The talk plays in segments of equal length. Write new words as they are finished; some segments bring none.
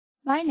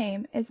My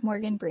name is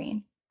Morgan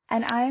Breen,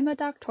 and I am a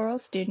doctoral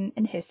student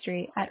in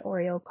history at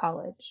Oriel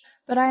College.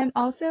 But I am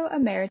also a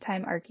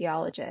maritime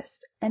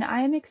archaeologist, and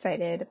I am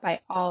excited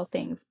by all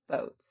things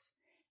boats.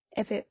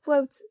 If it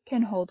floats,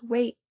 can hold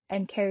weight,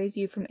 and carries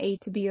you from A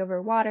to B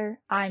over water,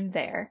 I'm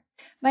there.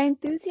 My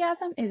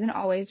enthusiasm isn't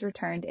always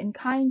returned in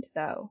kind,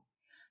 though.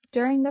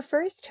 During the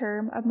first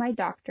term of my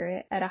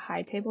doctorate at a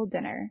high-table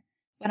dinner,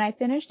 when I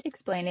finished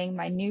explaining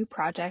my new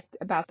project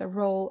about the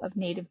role of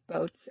native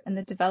boats in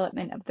the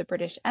development of the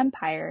British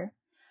Empire,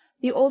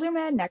 the older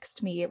man next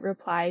to me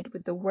replied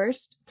with the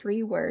worst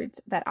 3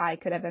 words that I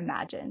could have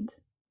imagined.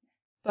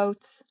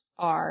 Boats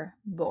are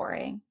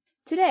boring.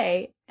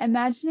 Today,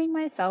 imagining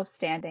myself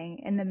standing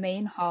in the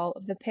main hall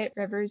of the Pitt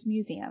Rivers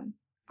Museum,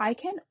 I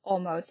can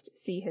almost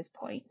see his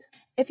point.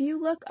 If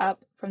you look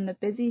up from the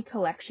busy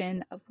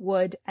collection of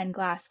wood and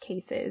glass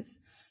cases,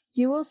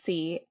 you will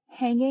see,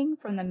 hanging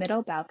from the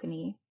middle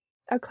balcony,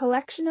 a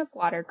collection of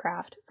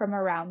watercraft from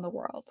around the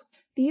world.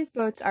 These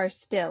boats are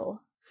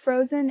still,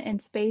 frozen in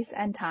space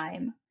and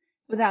time,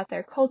 without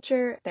their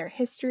culture, their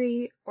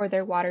history, or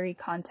their watery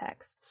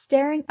context.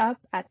 Staring up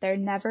at their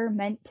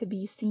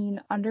never-meant-to-be-seen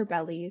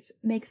underbellies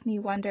makes me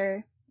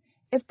wonder,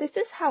 if this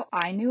is how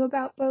I knew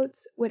about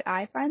boats, would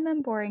I find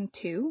them boring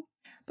too?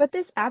 But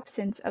this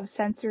absence of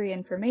sensory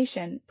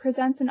information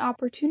presents an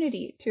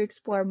opportunity to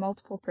explore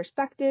multiple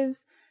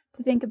perspectives,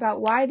 to think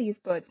about why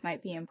these boats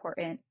might be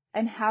important,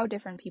 and how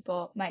different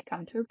people might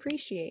come to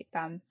appreciate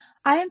them.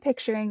 I am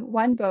picturing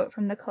one boat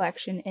from the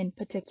collection in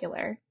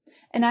particular,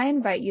 and I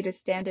invite you to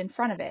stand in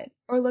front of it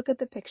or look at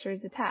the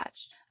pictures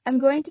attached. I'm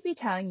going to be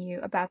telling you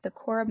about the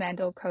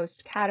Coromandel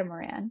Coast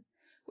catamaran,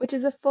 which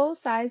is a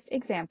full-sized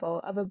example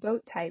of a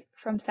boat type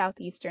from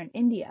southeastern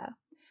India,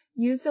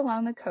 used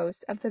along the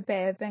coast of the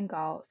Bay of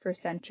Bengal for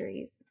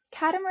centuries.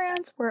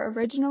 Catamarans were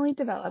originally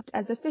developed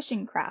as a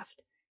fishing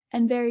craft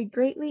and vary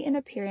greatly in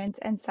appearance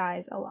and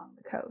size along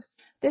the coast.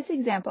 This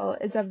example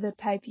is of the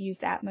type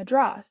used at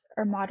Madras,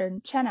 or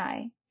modern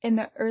Chennai, in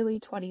the early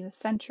 20th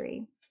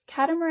century.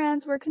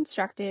 Catamarans were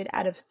constructed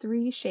out of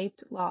 3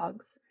 shaped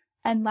logs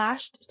and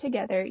lashed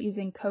together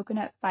using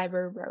coconut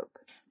fiber rope.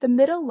 The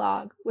middle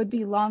log would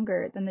be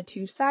longer than the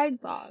 2 side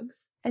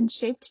logs and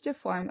shaped to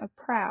form a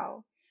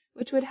prow,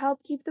 which would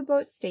help keep the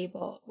boat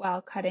stable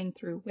while cutting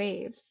through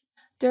waves.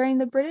 During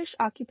the British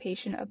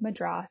occupation of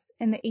Madras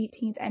in the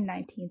 18th and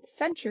 19th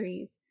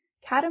centuries,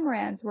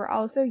 catamarans were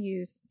also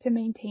used to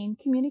maintain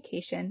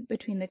communication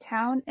between the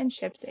town and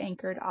ships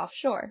anchored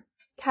offshore.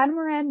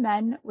 Catamaran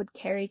men would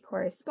carry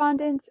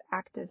correspondence,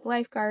 act as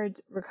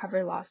lifeguards,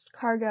 recover lost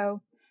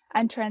cargo,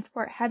 and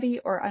transport heavy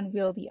or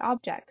unwieldy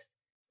objects,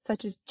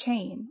 such as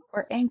chain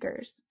or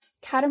anchors.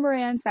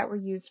 Catamarans that were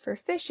used for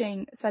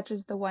fishing, such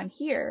as the one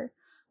here,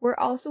 were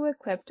also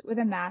equipped with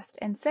a mast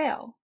and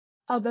sail,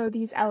 although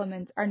these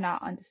elements are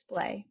not on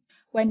display.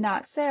 When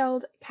not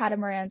sailed,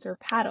 catamarans were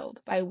paddled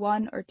by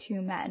 1 or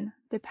 2 men,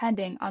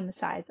 depending on the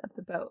size of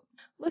the boat.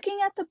 Looking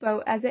at the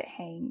boat as it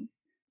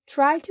hangs,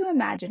 try to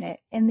imagine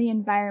it in the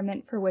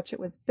environment for which it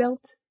was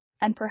built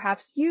and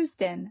perhaps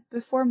used in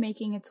before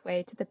making its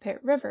way to the Pitt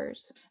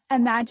Rivers.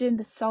 Imagine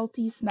the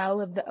salty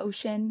smell of the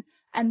ocean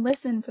and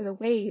listen for the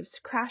waves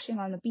crashing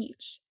on the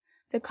beach,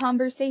 the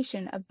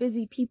conversation of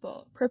busy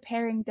people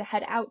preparing to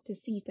head out to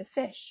sea to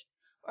fish,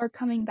 or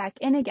coming back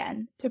in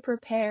again to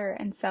prepare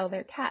and sell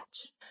their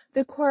catch.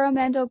 The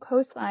Coromandel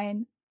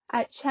coastline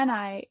at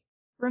Chennai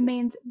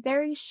remains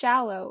very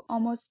shallow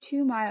almost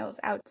 2 miles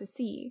out to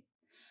sea,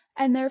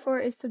 and therefore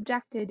is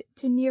subjected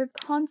to near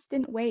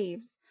constant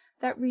waves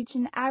that reach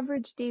an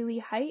average daily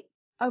height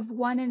of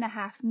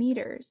 1.5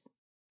 meters.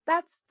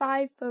 That's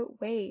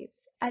 5-foot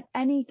waves at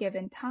any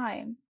given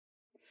time.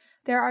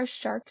 There are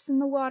sharks in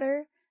the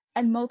water,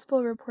 and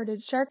multiple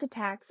reported shark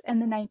attacks in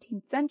the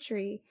 19th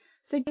century,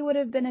 so they would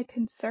have been a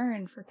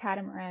concern for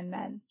catamaran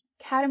men.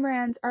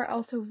 Catamarans are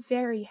also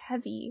very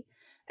heavy,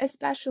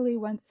 especially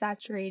once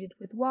saturated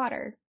with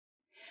water.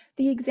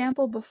 The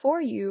example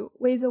before you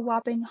weighs a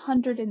whopping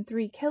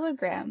 103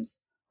 kilograms,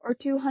 or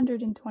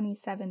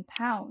 227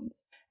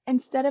 pounds.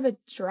 Instead of a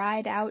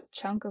dried-out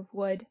chunk of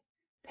wood,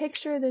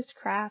 picture this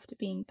craft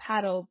being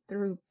paddled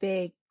through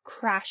big,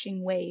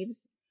 crashing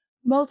waves,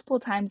 multiple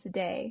times a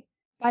day,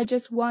 by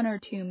just 1 or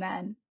 2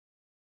 men.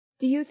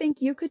 Do you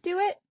think you could do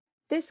it?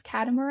 This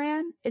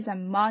catamaran is a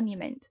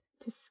monument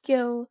to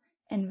skill,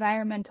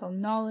 environmental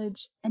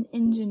knowledge, and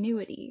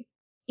ingenuity,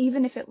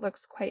 even if it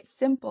looks quite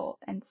simple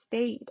and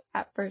staid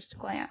at first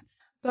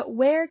glance. But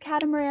where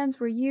catamarans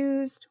were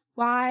used,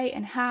 why,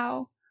 and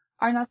how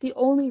are not the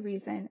only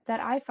reason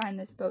that I find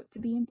this boat to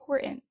be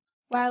important.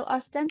 While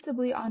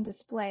ostensibly on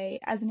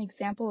display as an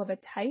example of a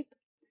type,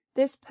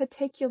 this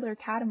particular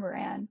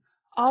catamaran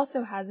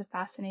also has a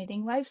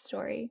fascinating life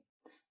story,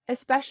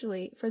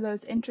 especially for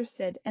those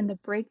interested in the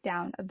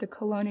breakdown of the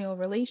colonial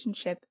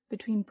relationship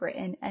between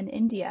Britain and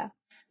India.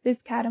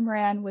 This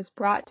catamaran was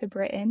brought to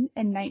Britain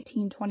in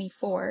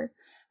 1924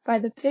 by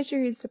the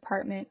Fisheries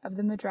Department of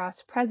the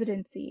Madras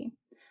Presidency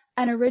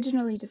and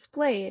originally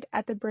displayed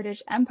at the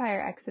British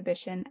Empire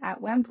exhibition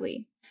at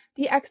Wembley.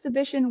 The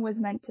exhibition was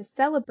meant to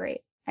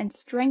celebrate and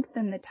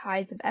strengthen the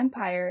ties of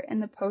empire in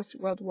the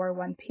post-World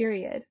War I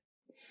period.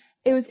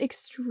 It was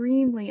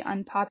extremely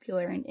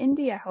unpopular in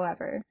India,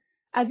 however,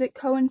 as it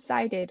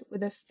coincided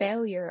with a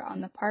failure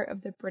on the part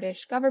of the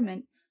British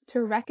government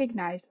to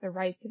recognize the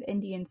rights of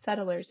Indian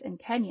settlers in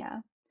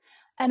Kenya,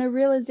 and a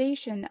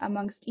realization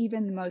amongst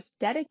even the most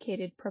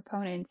dedicated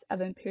proponents of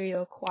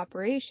imperial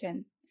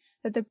cooperation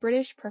that the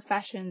British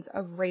professions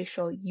of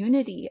racial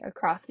unity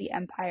across the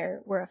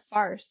empire were a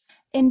farce.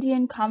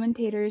 Indian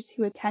commentators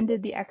who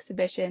attended the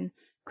exhibition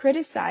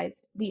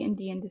criticized the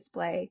Indian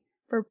display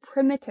for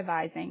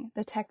primitivizing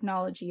the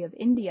technology of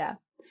India,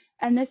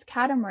 and this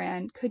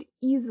catamaran could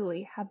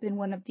easily have been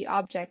one of the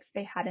objects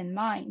they had in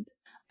mind.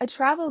 A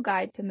travel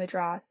guide to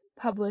Madras,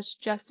 published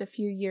just a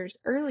few years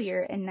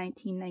earlier in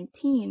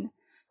 1919,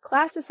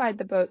 classified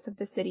the boats of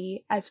the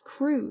city as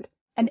crude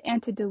and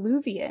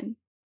antediluvian,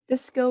 the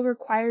skill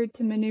required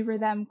to maneuver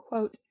them,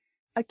 quote,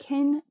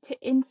 akin to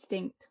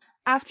instinct.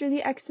 After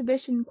the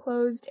exhibition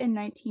closed in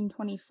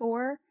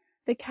 1924,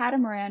 the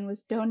catamaran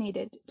was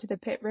donated to the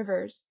Pitt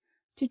Rivers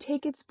to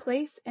take its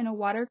place in a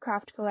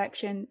watercraft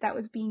collection that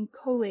was being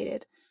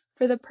collated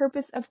for the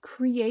purpose of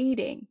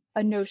creating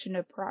a notion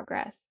of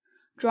progress,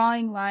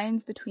 drawing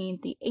lines between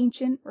the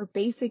ancient or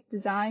basic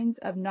designs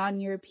of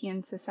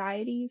non-European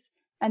societies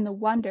and the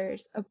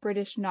wonders of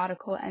British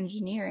nautical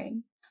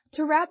engineering.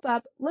 To wrap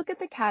up, look at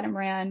the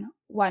catamaran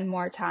one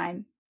more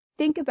time.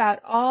 Think about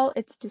all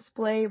its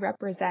display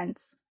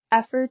represents: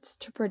 efforts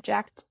to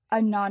project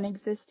a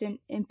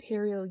non-existent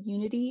imperial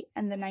unity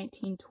in the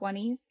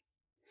 1920s,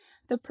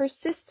 the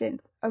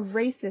persistence of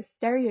racist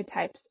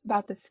stereotypes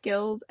about the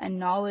skills and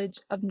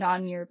knowledge of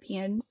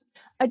non-Europeans,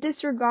 a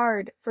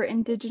disregard for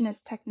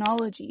indigenous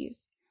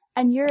technologies,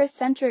 and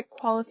Eurocentric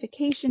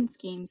qualification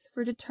schemes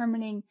for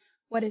determining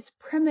what is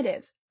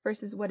primitive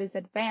versus what is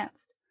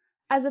advanced,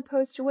 as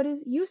opposed to what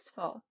is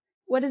useful,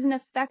 what is an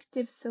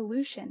effective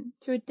solution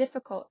to a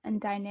difficult and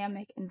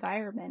dynamic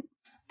environment.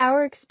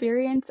 Our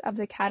experience of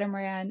the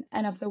catamaran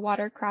and of the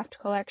watercraft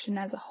collection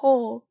as a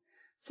whole,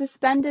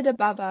 suspended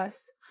above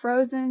us,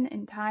 frozen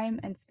in time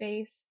and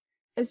space,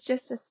 is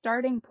just a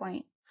starting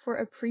point for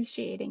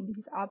appreciating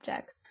these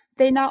objects.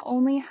 They not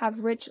only have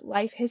rich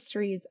life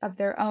histories of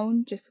their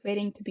own just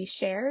waiting to be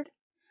shared,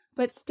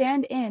 but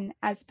stand in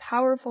as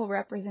powerful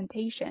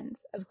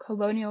representations of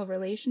colonial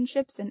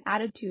relationships and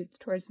attitudes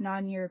towards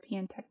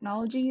non-European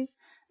technologies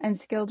and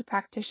skilled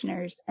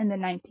practitioners in the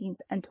 19th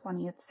and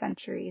 20th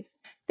centuries.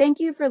 Thank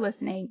you for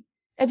listening.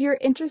 If you're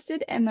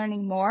interested in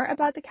learning more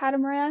about the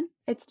catamaran,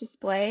 its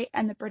display,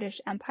 and the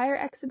British Empire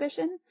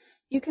exhibition,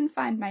 you can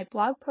find my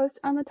blog post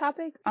on the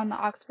topic on the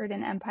Oxford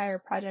and Empire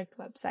Project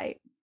website.